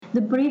The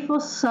brief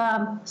was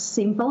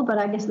simple, but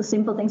I guess the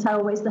simple things are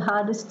always the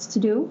hardest to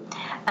do.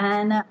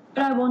 And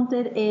what I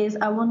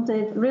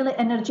wanted really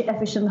energy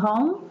efficient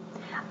home.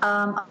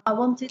 I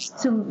wanted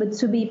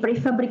to be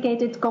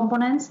prefabricated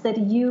components that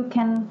you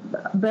can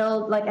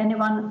build, like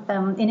anyone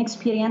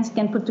inexperienced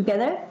can put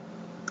together.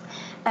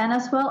 And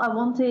as well, I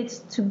wanted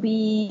to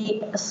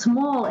be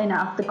small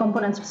enough, the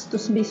components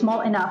to be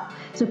small enough,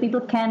 so people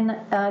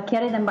can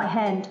carry them by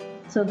hand,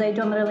 so they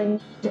don't really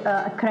need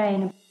a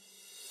crane.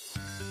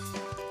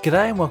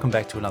 G'day and welcome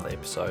back to another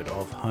episode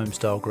of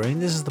Homestyle Green.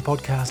 This is the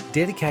podcast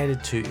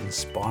dedicated to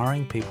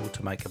inspiring people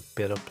to make a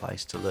better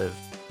place to live.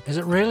 Is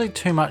it really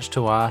too much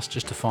to ask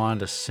just to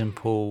find a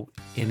simple,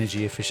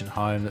 energy efficient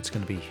home that's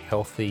going to be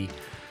healthy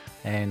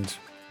and,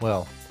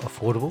 well,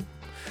 affordable?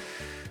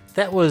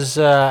 That was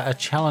a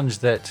challenge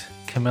that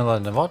Camilla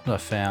Novotná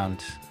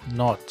found,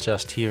 not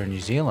just here in New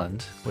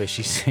Zealand, where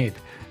she said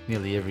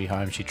nearly every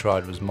home she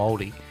tried was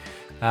mouldy,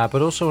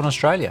 but also in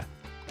Australia.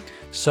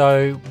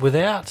 So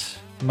without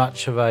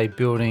much of a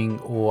building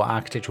or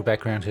architectural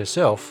background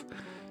herself,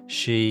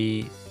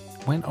 she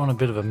went on a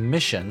bit of a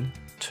mission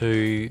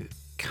to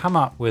come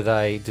up with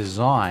a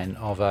design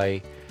of a,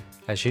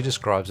 as she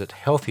describes it,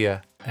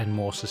 healthier and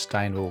more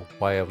sustainable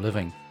way of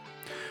living.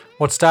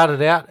 What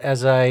started out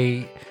as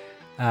a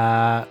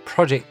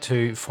project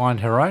to find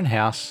her own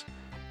house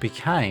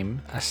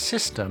became a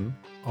system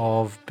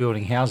of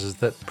building houses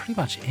that pretty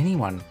much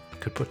anyone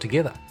could put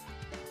together.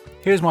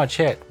 Here's my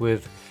chat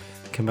with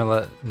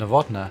Camilla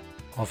Novotná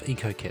of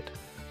Ecokit.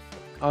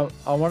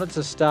 I wanted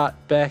to start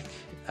back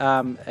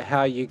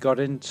how you got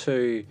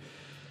into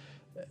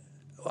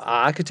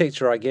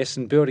architecture, I guess,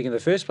 and building in the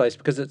first place,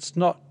 because it's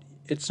not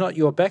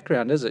your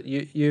background, is it?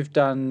 You've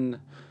done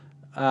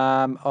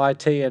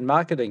IT and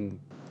marketing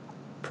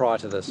prior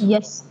to this.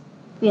 Yes,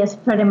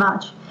 pretty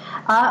much.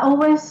 I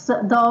always,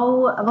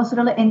 though, I was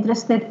really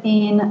interested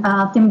in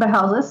timber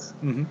houses.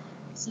 Mm-hmm.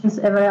 Since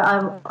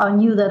ever I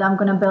knew that I'm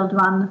going to build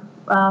one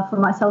for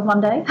myself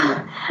one day.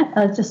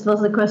 Just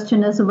was the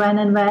question as when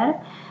and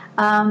where.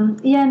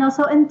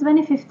 So in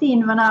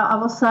 2015, when I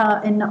was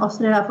in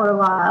Austria for a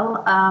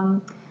while,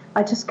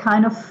 I just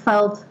kind of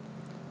felt,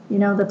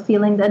 that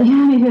feeling that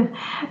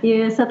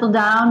you settle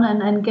down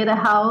and get a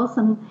house.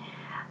 And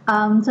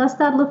so I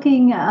started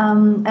looking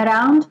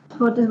around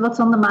what's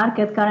on the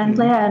market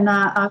currently, and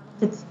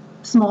it's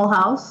small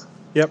house.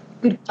 Yep.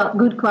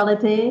 Good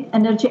quality,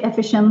 energy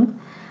efficient,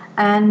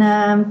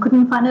 and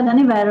couldn't find it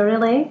anywhere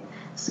really.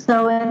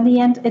 So in the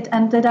end, it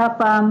ended up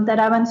that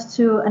I went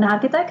to an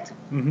architect,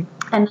 mm-hmm.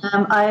 and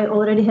I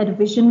already had a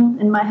vision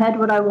in my head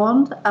what I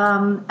want,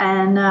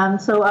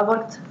 so I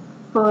worked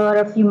for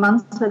a few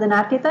months with an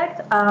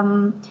architect,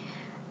 and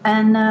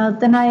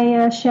then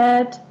I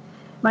shared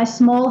my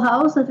small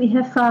house that we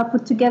have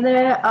put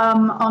together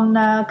on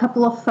a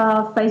couple of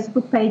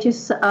Facebook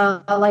pages,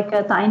 like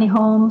Tiny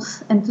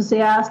Homes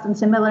Enthusiast and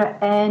similar,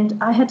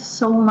 and I had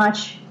so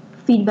much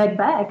feedback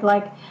back,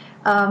 like.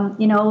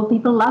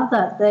 People love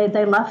that.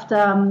 They loved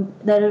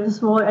that it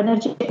was more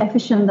energy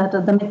efficient, that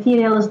the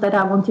materials that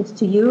I wanted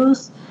to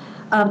use,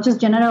 just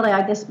generally,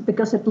 I guess,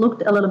 because it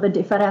looked a little bit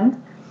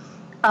different.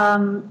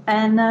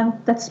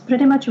 That's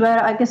pretty much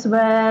where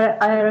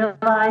I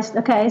realized,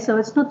 okay, so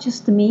it's not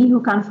just me who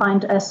can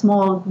find a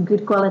small,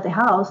 good quality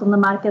house on the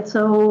market.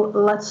 So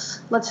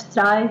let's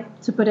try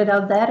to put it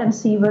out there and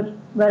see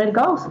where it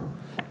goes.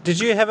 Did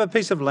you have a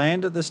piece of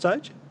land at this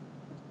stage?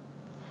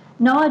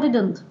 No, I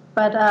didn't.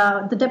 But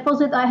the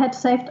deposit I had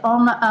saved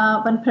on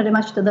went pretty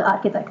much to the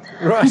architect.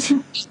 Right.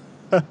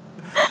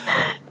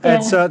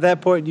 And so at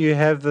that point you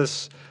have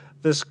this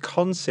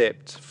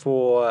concept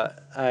for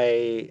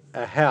a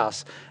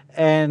house.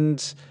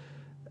 And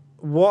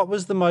what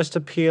was the most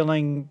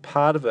appealing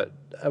part of it?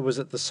 Was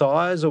it the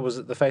size, or was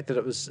it the fact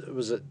that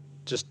was it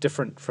just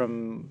different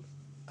from,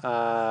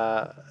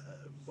 I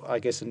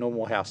guess, a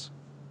normal house?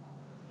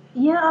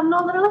 Yeah, I'm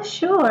not really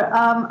sure.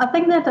 I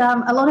think that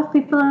a lot of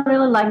people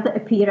really like the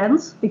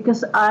appearance,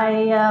 because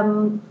I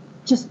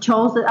just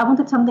chose that I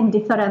wanted something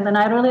different, and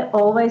I really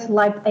always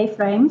liked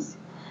A-frames.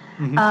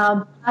 Mm-hmm.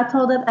 I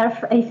thought that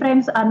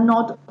A-frames are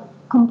not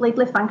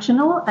completely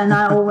functional, and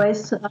I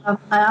always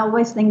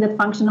think that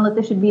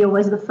functionality should be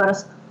always the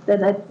first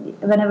that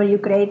whenever you're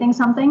creating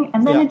something,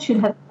 and then it should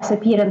have this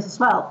appearance as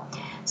well.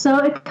 So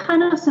it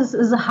kind of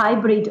is a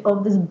hybrid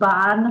of this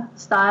barn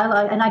style,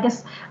 and I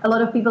guess a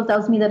lot of people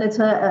tells me that it's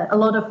a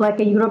lot of like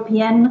a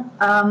European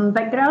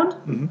background.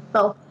 Mm-hmm.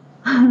 Well,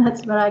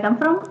 that's where I come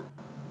from,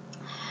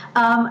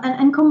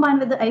 and combined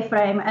with the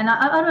A-frame, and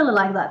I really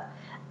like that,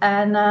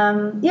 and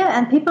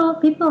and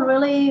people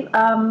really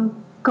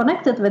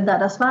connected with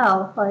that as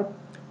well. Like,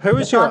 who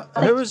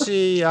was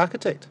the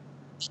architect?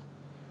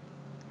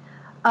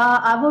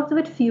 I worked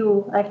with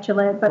few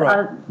actually, but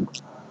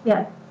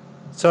right.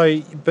 So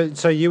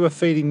you were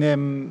feeding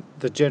them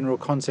the general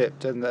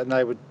concept, and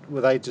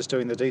were they just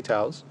doing the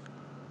details?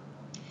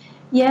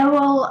 Yeah,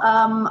 well,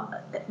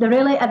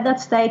 really at that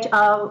stage,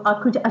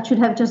 I should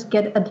have just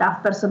get a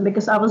draft person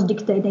because I was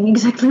dictating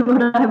exactly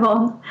what I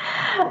want.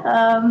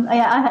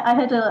 Yeah, I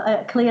had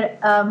a clear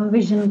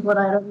vision what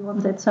I really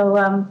wanted. So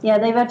yeah,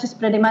 they were just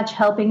pretty much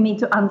helping me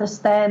to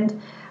understand.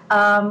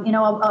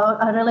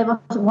 I really was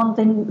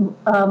wanted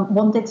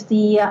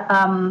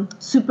the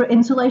super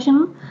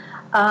insulation.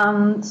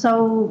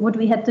 So what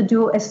we had to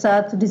do is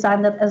to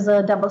design that as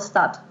a double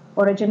stud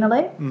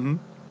originally. Mm-hmm.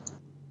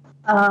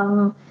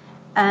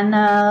 And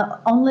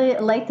only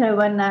later,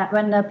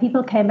 when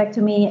people came back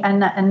to me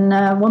and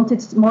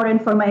wanted more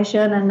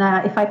information, and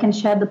if I can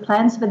share the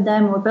plans with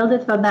them or build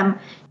it for them,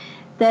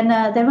 then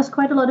there was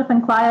quite a lot of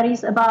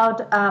inquiries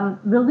about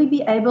will we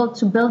be able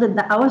to build it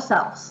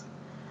ourselves?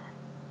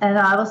 And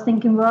I was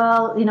thinking,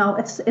 well,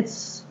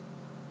 it's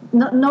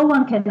no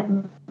one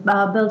can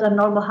build a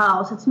normal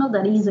house. It's not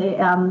that easy.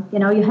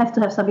 You have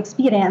to have some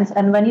experience.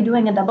 And when you're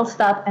doing a double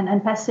stud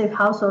and passive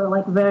house or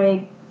like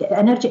very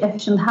energy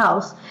efficient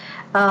house,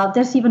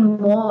 there's even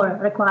more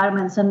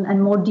requirements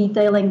and more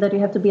detailing that you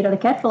have to be really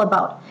careful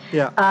about.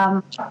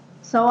 Yeah.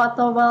 So I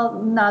thought,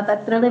 well, no,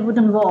 that really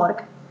wouldn't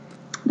work.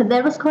 But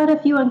there was quite a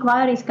few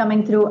inquiries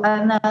coming through,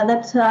 and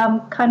that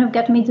kind of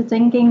got me to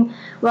thinking,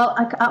 well,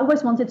 I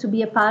always wanted to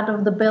be a part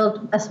of the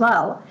build as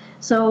well.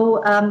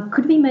 So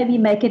could we maybe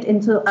make it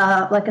into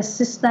like a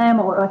system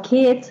or a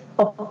kit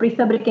of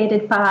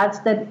prefabricated parts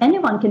that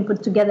anyone can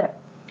put together?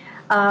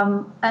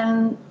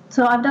 And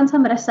so I've done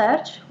some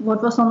research,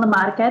 what was on the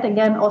market.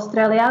 Again,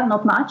 Australia,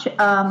 not much.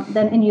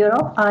 Then in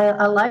Europe,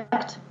 I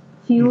liked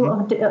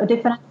few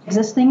different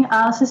existing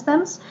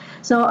systems.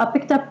 So I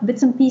picked up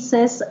bits and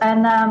pieces,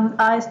 and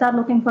I started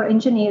looking for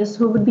engineers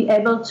who would be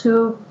able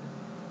to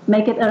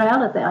make it a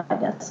reality, I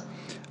guess.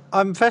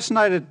 I'm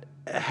fascinated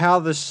how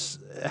this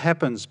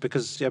happens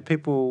because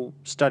people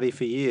study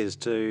for years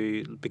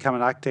to become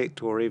an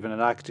architect or even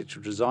an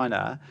architectural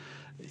designer.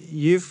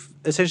 You've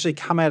essentially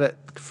come at it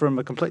from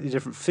a completely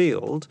different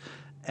field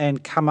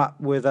and come up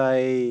with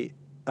a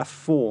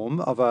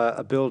form of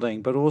a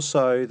building, but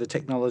also the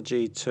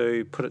technology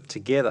to put it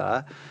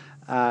together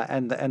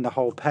and the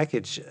whole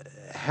package.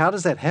 How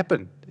does that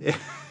happen?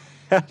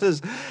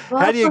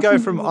 how do you go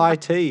from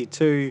IT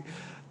to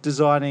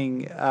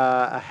designing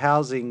a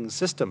housing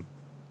system?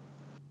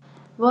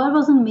 Well, it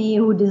wasn't me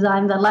who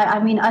designed that.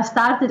 I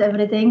started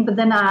everything, but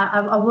then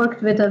I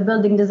worked with a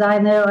building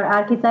designer or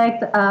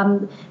architect.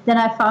 Then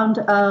I found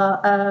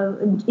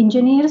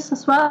engineers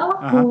as well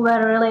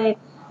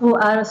who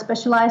are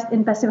specialized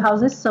in passive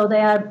houses. So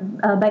they are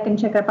back in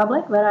Czech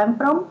Republic, where I'm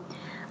from.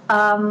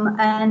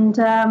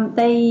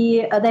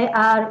 They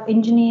are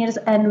engineers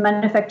and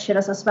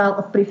manufacturers as well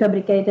of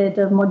prefabricated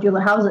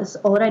modular houses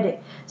already.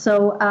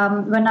 So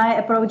when I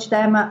approached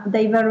them,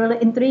 they were really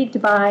intrigued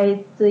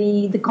by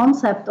the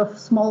concept of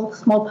small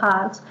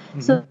parts. Mm-hmm.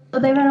 So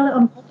they were really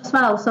on board as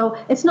well. So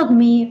it's not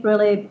me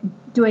really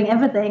doing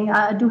everything.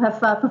 I do have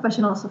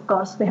professionals, of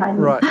course, behind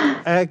me. Right.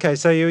 Okay.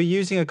 So you're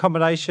using a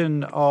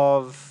combination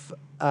of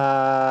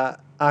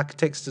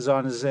architects,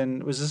 designers,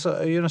 and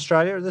are you in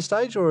Australia at this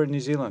stage or in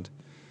New Zealand?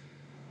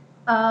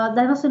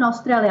 That was in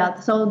Australia.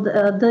 So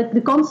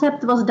the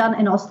concept was done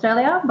in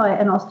Australia by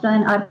an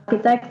Australian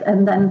architect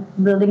and then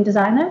building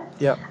designer.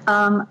 Yeah.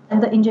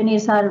 And the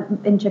engineers are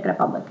in Czech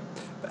Republic.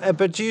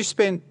 But you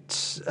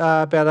spent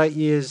about 8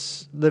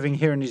 years living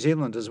here in New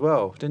Zealand as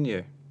well, didn't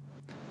you?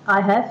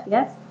 I have,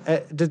 yes.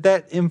 Did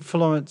that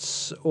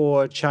influence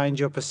or change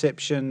your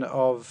perception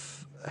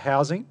of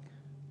housing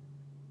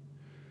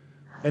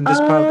in this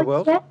part of the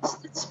world? Yes,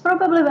 it's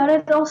probably where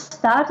it all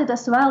started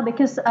as well.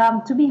 Because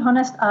to be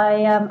honest,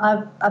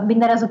 I've been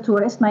there as a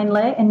tourist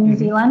mainly in New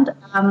Zealand,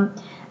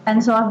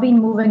 and so I've been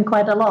moving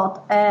quite a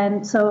lot.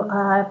 And so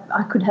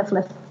I could have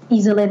lived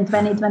easily in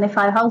 20,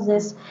 25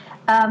 houses.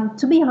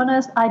 To be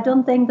honest, I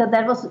don't think that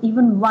there was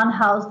even one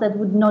house that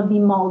would not be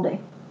moldy.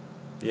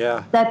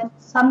 Yeah, that's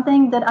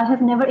something that I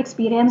have never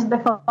experienced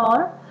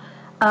before.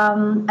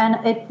 And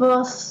it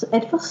was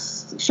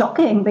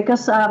shocking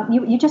because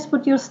you just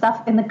put your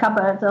stuff in the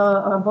cupboard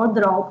or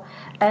wardrobe,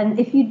 and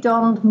if you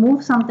don't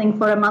move something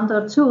for a month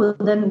or two,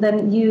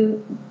 then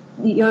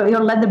your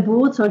leather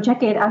boots or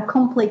jacket are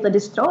completely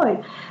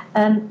destroyed.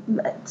 And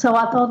so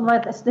I thought,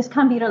 well, this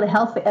can't be really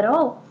healthy at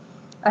all.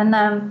 And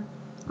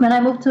when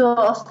I moved to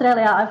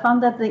Australia, I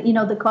found that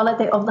the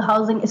quality of the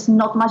housing is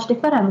not much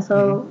different.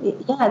 So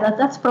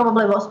that's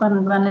probably was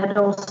when it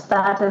all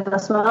started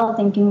as well,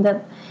 thinking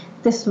that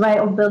this way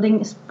of building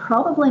is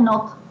probably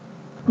not,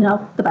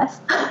 the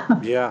best.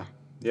 Yeah.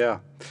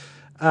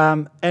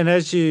 And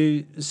as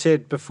you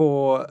said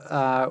before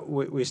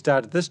we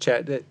started this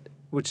chat,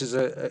 which is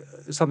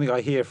something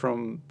I hear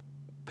from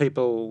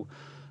people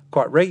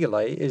quite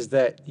regularly, is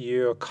that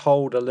you're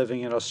colder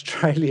living in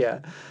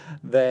Australia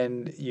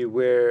than you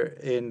were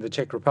in the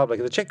Czech Republic.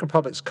 The Czech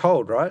Republic's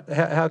cold, right?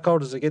 How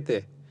cold does it get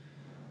there?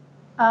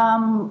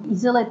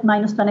 Easily at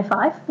minus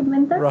 25 in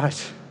winter.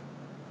 Right.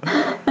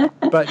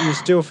 But you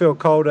still feel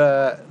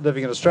colder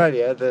living in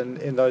Australia than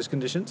in those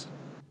conditions?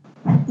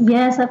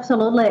 Yes,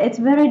 absolutely. It's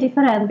very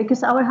different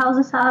because our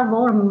houses are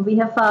warm. We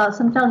have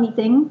central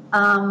heating,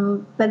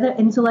 better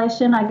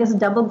insulation. I guess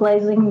double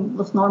glazing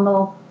was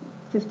normal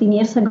 15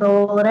 years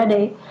ago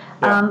already.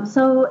 Yeah.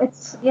 So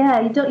it's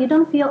you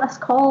don't feel as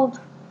cold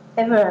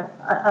ever.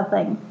 I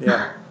think.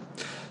 Yeah.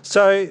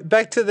 So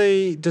back to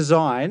the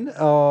design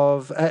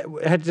of,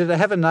 did it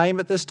have a name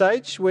at this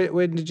stage?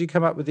 When did you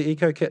come up with the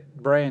Ecokit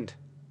brand?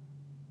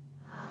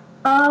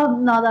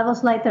 No, that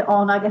was later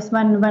on. I guess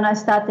when I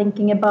start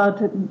thinking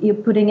about you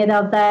putting it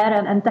out there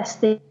and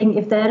testing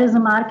if there is a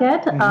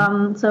market.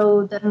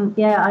 So then,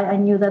 yeah, I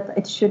knew that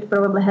it should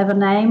probably have a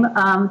name.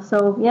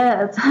 So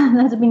yeah,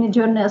 that's been a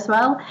journey as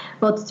well.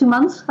 About 2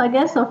 months, I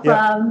guess, of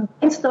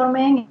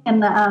brainstorming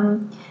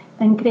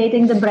and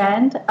creating the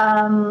brand.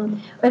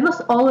 It was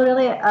all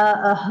really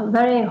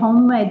very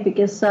homemade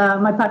because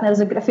my partner is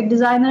a graphic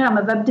designer. I'm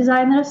a web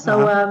designer,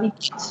 so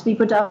we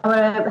put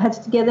our heads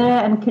together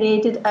and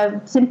created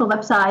a simple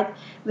website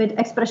with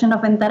expression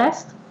of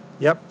interest.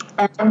 Yep.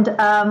 And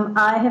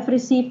I have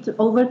received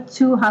over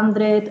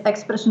 200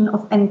 expression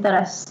of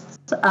interest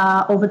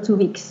over 2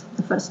 weeks,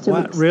 the first 2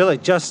 weeks. Really?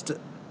 Just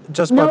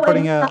by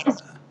putting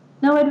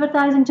No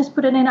advertising, just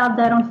putting it out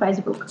there on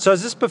Facebook. So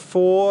is this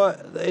before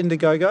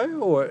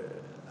Indiegogo or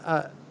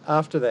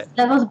after that?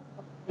 That was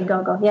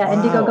Indiegogo. Yeah, wow.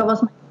 Indiegogo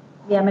was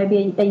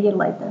maybe a year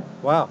later.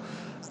 Wow.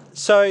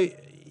 So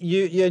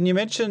you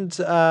mentioned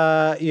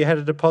you had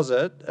a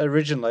deposit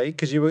originally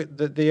because you were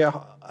the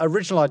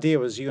original idea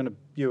was you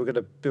were going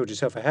to build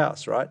yourself a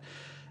house, right?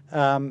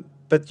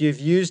 But you've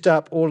used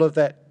up all of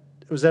that.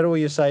 Was that all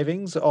your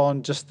savings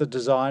on just the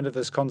design of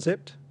this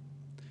concept?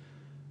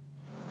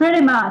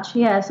 Pretty much,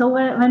 yeah. So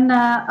when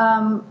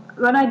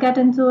I get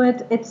into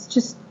it,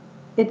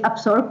 it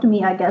absorbed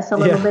me, I guess, a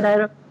little bit.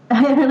 I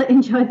really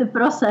enjoyed the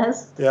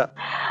process. Yeah.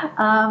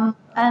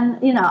 And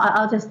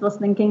I just was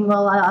thinking,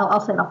 well,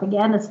 I'll set up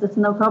again. It's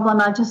no problem.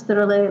 I just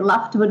really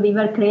loved what we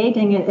were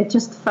creating. It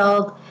just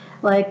felt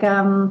like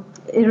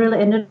it really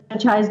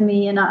energized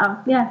me, and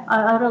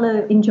I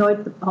really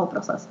enjoyed the whole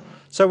process.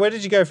 So where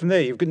did you go from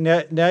there?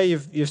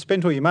 You've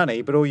spent all your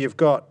money, but all you've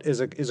got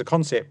is a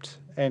concept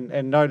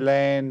and no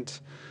land,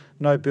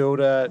 no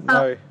builder,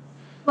 no.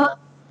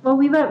 Well,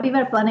 we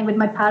were planning with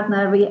my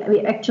partner.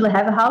 We actually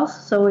have a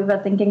house, so we were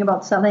thinking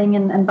about selling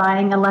and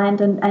buying a land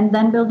and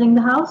then building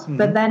the house. Mm-hmm.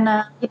 But then,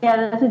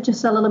 it's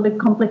just a little bit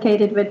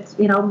complicated with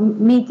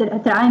me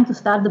trying to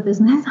start the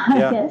business, I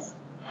guess.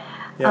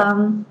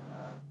 Yeah.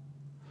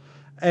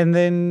 And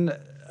then,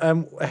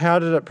 how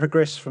did it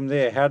progress from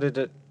there? How did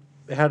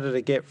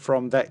it get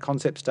from that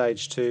concept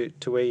stage to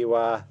where you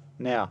are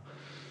now?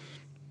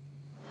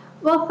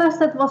 Well,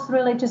 first it was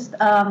really just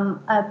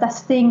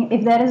testing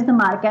if there is the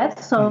market.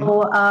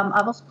 So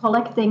I was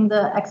collecting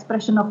the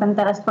expression of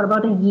interest for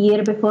about a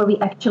year before we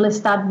actually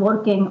start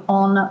working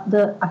on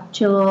the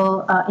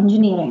actual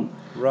engineering.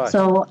 Right.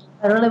 So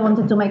I really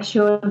wanted to make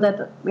sure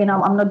that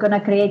I'm not going to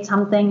create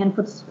something and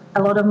put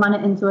a lot of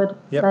money into it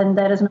when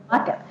there is no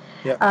market.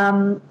 Yep.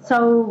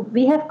 So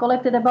we have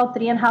collected about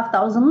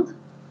 3,500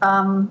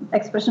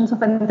 expressions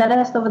of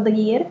interest over the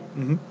year.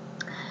 Mm-hmm.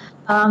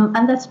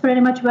 And that's pretty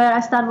much where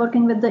I start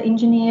working with the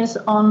engineers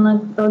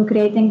on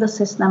creating the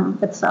system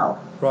itself.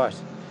 Right.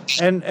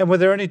 And were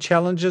there any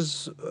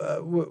challenges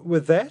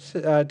with that?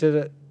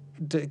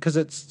 Because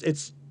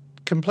it's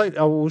complete.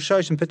 I will show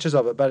you some pictures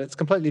of it, but it's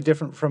completely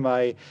different from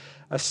a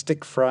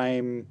stick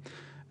frame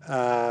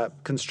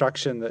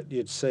construction that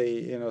you'd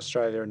see in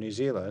Australia and New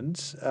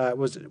Zealand.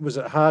 Was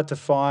it hard to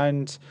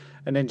find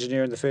an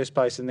engineer in the first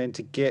place, and then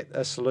to get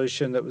a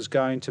solution that was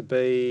going to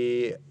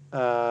be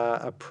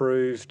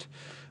approved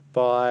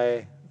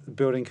by the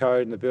building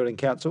code and the building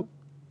council?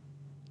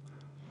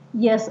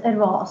 Yes, it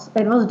was.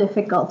 It was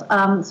difficult.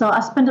 So I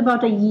spent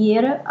about a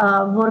year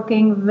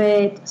working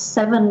with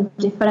 7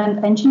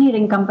 different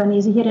engineering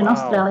companies here in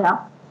Australia.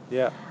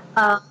 Yeah.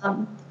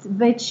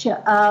 Which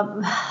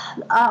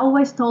I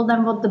always told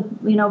them what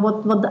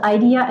the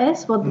idea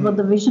is, what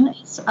the vision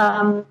is.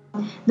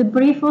 The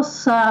brief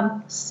was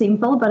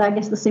simple, but I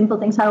guess the simple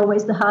things are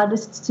always the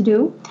hardest to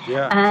do.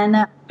 Yeah. And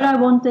what I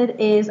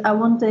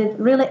wanted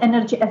really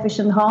energy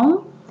efficient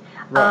home.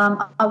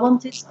 Right. I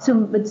wanted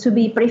to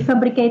be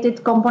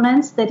prefabricated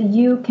components that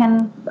you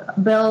can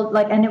build,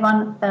 like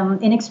anyone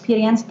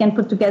inexperienced can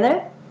put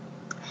together.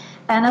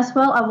 And as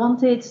well, I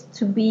wanted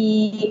to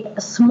be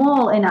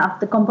small enough,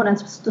 the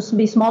components to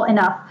be small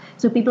enough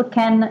so people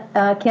can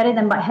carry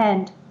them by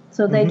hand.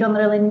 So they don't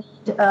really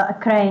need a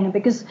crane,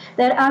 because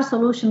there are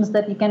solutions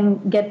that you can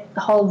get the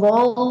whole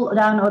wall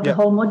down or the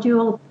whole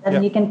module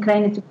and you can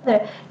crane it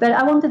together. But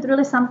I wanted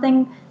really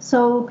something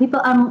so people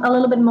are a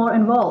little bit more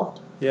involved.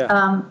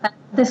 Yeah.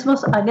 This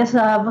was, I guess,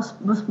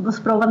 was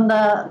proven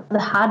the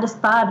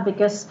hardest part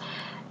because,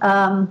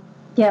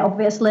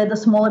 obviously the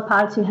smaller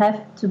parts you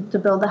have to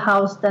build a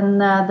house, then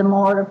the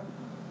more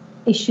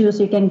issues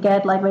you can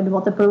get, like with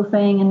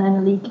waterproofing and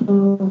then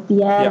leaking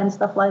the air and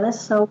stuff like this.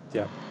 So.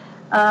 Yeah.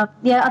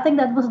 I think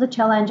that was the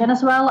challenge. And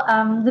as well,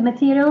 the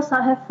materials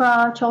I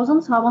have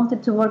chosen. So I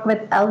wanted to work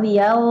with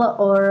LVL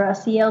or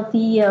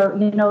CLT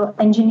or,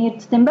 engineered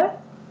timber.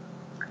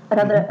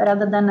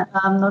 rather than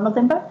normal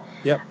timber.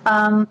 Yep.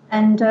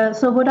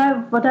 So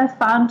what I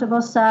found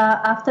was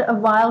after a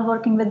while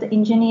working with the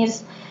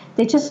engineers,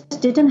 they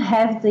just didn't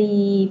have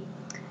the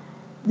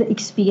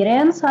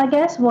experience, I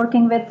guess,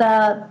 working with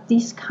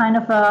these kind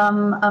of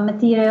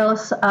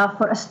materials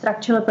for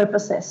structural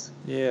purposes.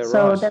 Yeah,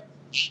 so right. that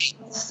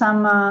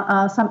some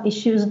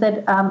issues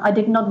that I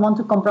did not want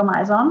to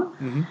compromise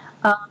on.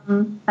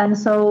 And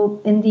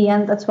so in the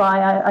end, that's why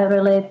I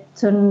really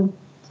turned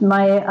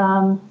my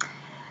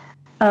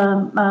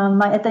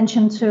my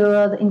attention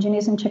to the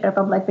engineers in Czech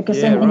Republic,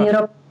 because in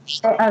Europe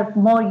they are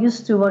more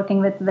used to working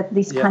with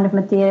these kind of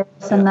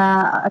materials, and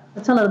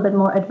it's a little bit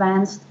more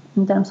advanced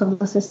in terms of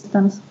the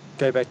systems.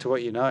 Go back to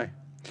what you know.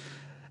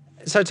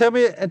 So tell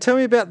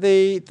me about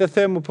the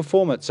thermal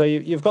performance. So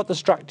you've got the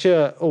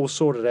structure all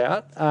sorted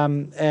out,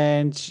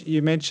 and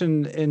you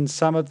mentioned in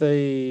some of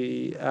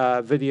the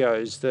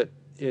videos that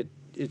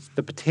it's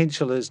the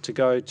potential is to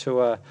go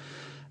to a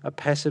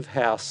passive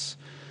house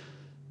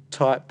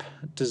type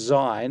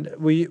design.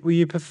 Were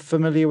you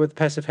familiar with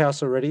passive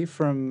house already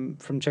from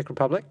Czech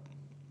Republic?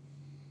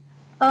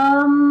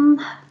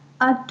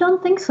 I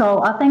don't think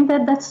so. I think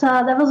that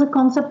that was a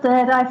concept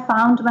that I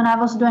found when I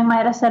was doing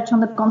my research on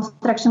the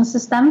construction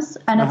systems,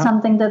 and it's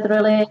something that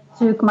really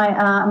took my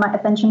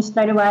attention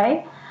straight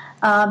away,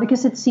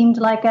 because it seemed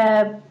like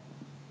a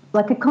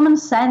common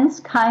sense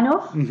kind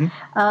of,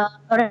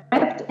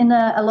 wrapped in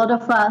a lot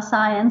of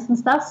science and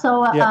stuff.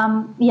 So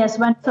yes,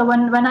 when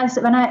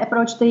I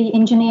approached the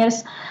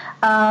engineers,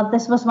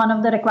 this was one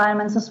of the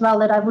requirements as well,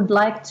 that I would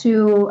like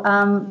to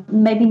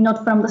maybe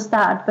not from the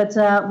start, but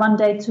one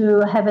day to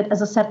have it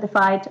as a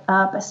certified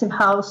passive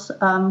house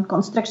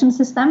construction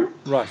system.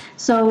 Right.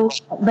 So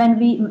when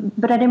we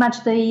pretty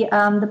much the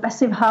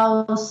passive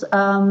house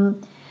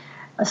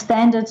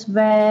standards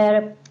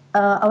were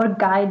our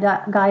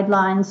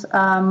guidelines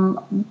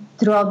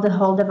throughout the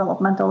whole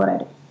development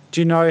already.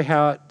 Do you know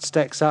how it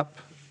stacks up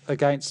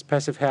against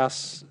passive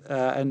house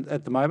and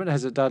at the moment?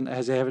 Has it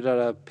ever done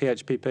a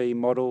PHPP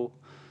model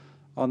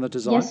on the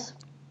design?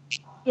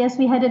 Yes,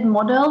 we had it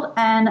modeled,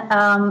 and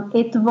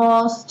it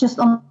was just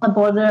on the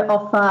border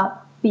of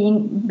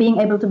being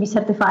able to be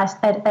certified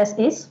as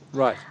is.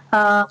 Right.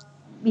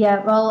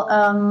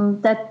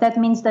 That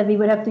means that we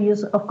would have to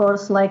use, of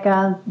course, like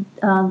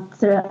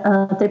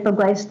triple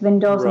glazed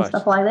windows and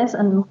stuff like this,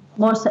 and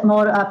more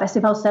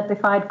passive house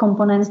certified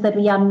components that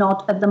we are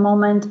not at the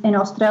moment in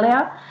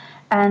Australia,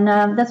 and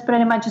that's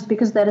pretty much just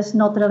because there is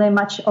not really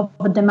much of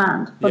a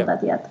demand for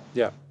that yet.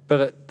 Yeah,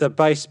 but the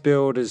base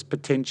build has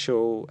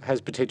potential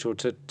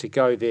to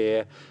go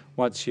there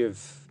once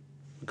you've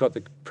got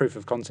the proof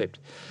of concept.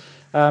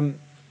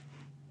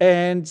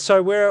 And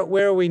so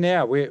where are we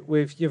now?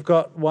 You've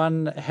got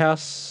one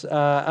house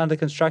under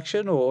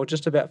construction or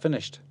just about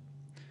finished?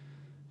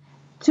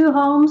 2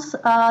 homes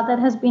that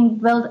has been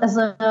built as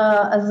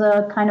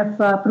a kind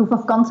of proof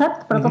of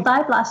concept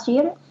prototype last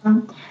year.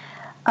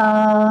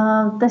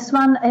 This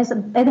one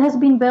has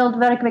been built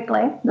very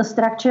quickly. The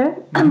structure,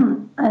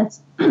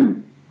 it's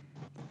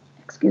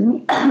excuse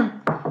me.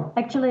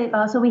 Actually,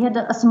 so we had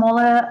a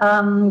smaller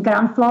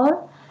ground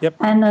floor. Yep.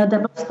 And a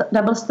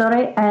double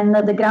story, and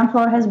the ground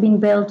floor has been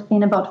built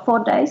in about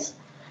 4 days.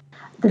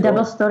 The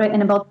double story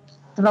in about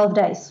 12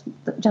 days,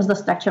 just the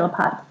structural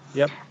part.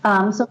 Yep.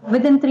 So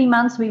within 3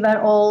 months, we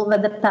were all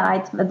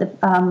weathertight with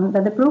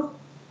the proof.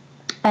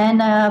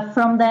 And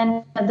from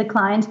then, the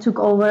client took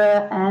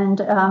over, and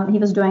he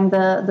was doing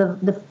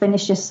the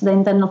finishes, the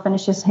internal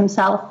finishes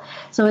himself.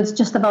 So it's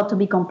just about to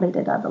be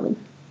completed, I believe.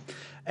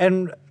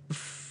 And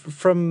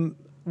from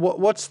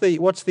what's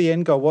the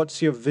end goal? What's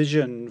your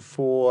vision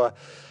for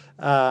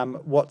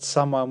what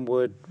someone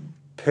would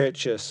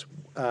purchase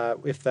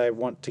if they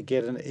want to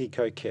get an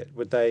Ecokit?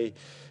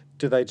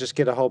 Do they just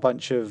get a whole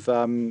bunch of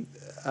the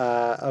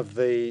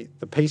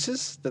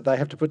pieces that they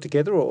have to put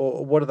together,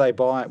 or what do they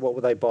buy? What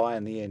will they buy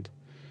in the end?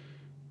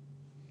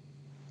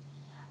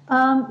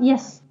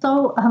 Yes.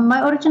 So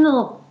my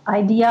original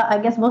idea, I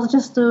guess, was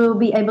just to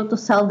be able to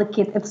sell the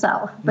kit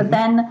itself. But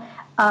then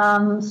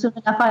soon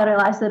enough, I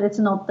realized that it's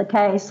not the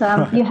case.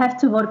 You have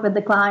to work with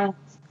the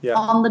clients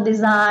on the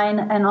design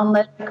and on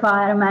the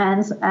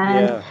requirements,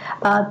 and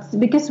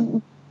because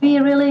we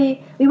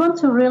want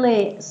to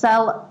really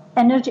sell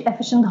energy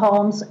efficient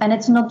homes, and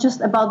it's not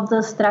just about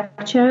the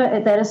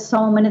structure. There is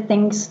so many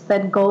things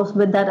that goes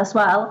with that as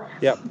well.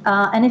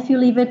 And if you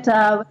leave it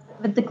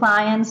with the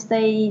clients,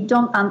 they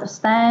don't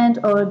understand,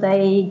 or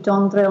they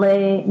don't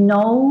really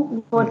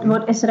know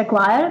what is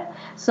required.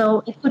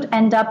 So it could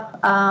end up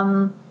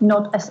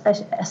not as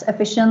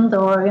efficient,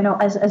 or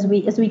as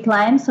we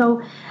claim.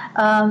 So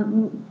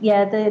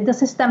the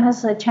system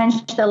has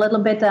changed a little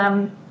bit.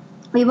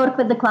 We work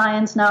with the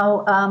clients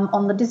now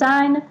on the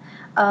design,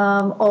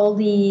 all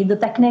the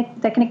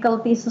technical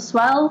piece as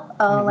well,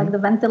 like the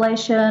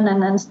ventilation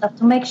and stuff,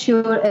 to make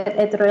sure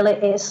it really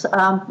is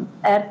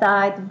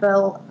airtight,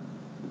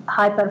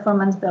 high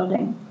performance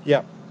building.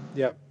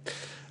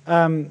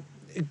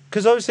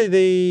 Because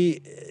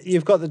obviously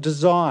you've got the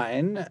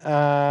design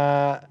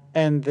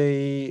and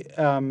the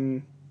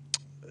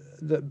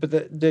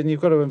then you've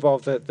got to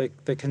involve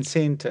the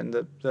consent and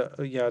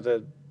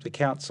the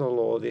council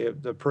or the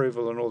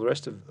approval and all the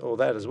rest of all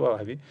that as well,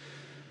 have you?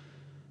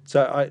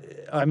 So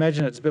I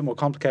imagine it's a bit more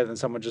complicated than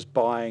someone just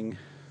buying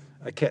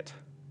a kit.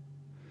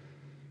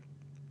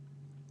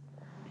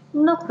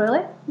 Not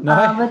really.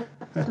 No?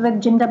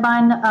 With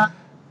Jindabyne,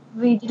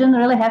 we didn't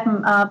really have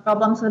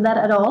problems with that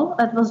at all.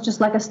 It was just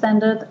like a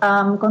standard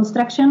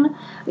construction.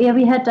 Yeah,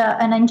 we had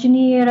an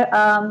engineer,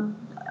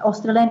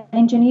 Australian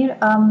engineer,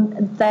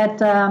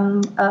 that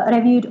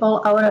reviewed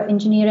all our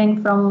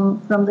engineering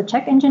from the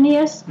Czech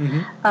engineers,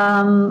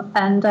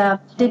 and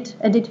did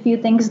a few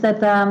things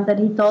that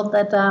he thought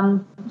that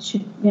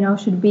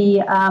should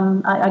be,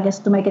 I guess,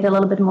 to make it a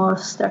little bit more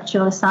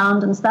structurally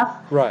sound and stuff.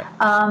 Right.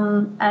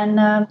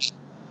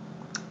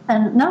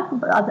 And no,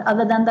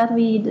 other than that,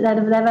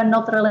 there were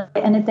not really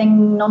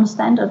anything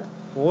non-standard.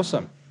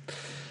 Awesome.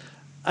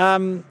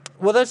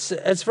 Well,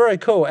 it's very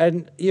cool,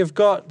 and you've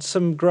got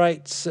some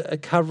great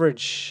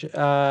coverage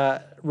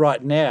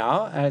right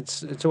now, and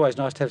it's always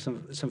nice to have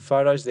some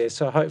photos there.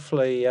 So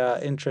hopefully,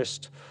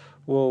 interest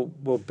will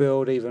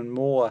build even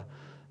more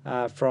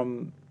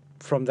from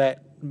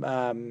that,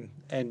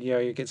 and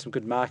you get some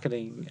good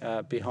marketing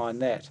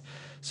behind that.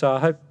 So I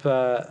hope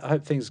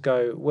things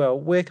go well.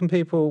 Where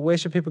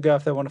should people go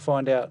if they want to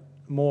find out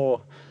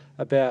more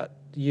about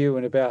you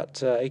and about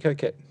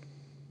Ecokit?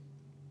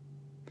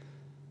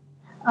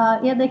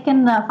 They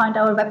can find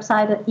our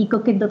website at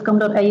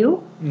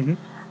ecokit.com.au.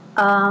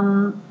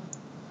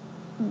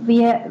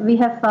 We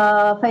have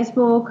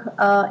Facebook,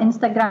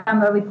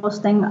 Instagram, where we're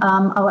posting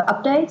our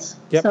updates.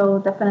 Yep. So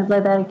definitely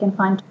there you can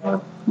find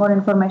more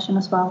information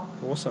as well.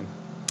 Awesome.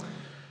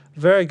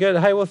 Very good.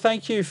 Hey, well,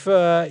 thank you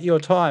for your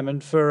time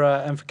and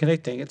for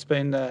connecting. It's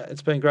been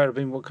great. I've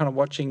been kind of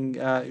watching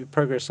your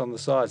progress on the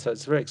side, so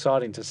it's very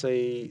exciting to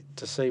see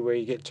where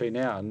you get to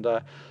now, and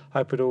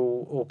hope it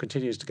all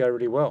continues to go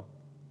really well.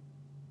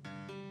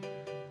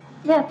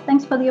 Yeah,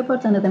 thanks for the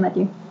opportunity,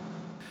 Matthew.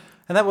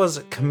 And that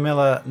was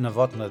Camilla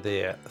Novotná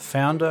there,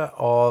 founder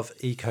of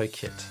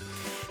Ecokit.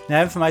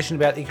 Now, information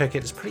about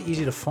Ecokit is pretty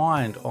easy to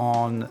find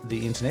on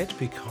the internet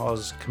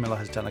because Camilla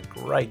has done a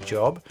great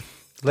job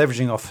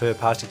leveraging off her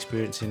past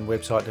experience in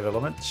website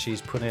development.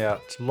 She's put out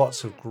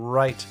lots of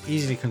great,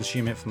 easy to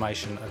consume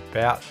information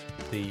about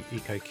the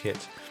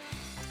Ecokit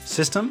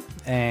system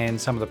and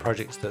some of the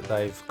projects that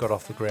they've got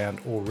off the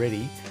ground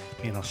already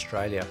in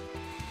Australia.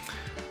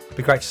 It'd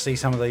be great to see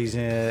some of these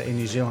in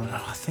New Zealand. And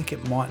I think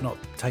it might not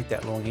take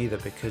that long either,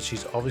 because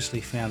she's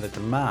obviously found a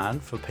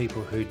demand for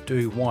people who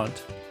do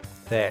want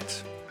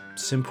that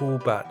simple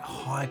but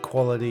high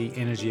quality,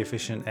 energy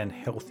efficient and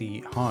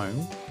healthy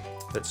home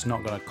that's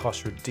not going to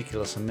cost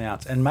ridiculous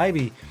amounts, and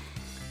maybe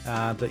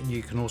that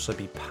you can also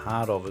be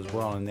part of as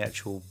well in the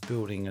actual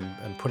building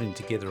and putting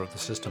together of the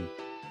system.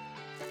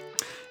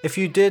 If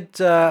you did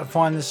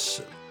find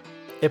this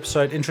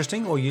episode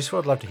interesting or useful,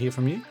 I'd love to hear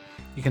from you.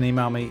 You can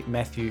email me,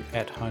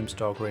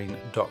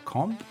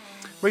 matthew@homestylegreen.com.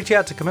 Reach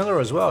out to Camilla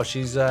as well.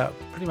 She's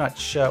pretty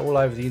much all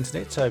over the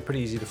internet, so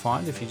pretty easy to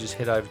find if you just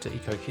head over to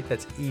Ecokit.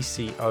 That's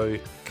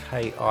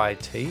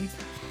ECOKIT.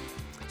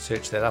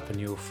 Search that up and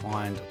you'll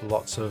find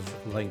lots of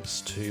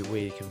links to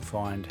where you can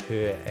find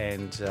her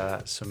and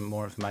some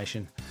more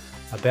information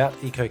about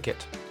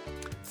Ecokit.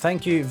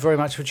 Thank you very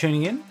much for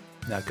tuning in.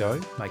 Now go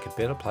make a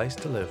better place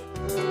to live.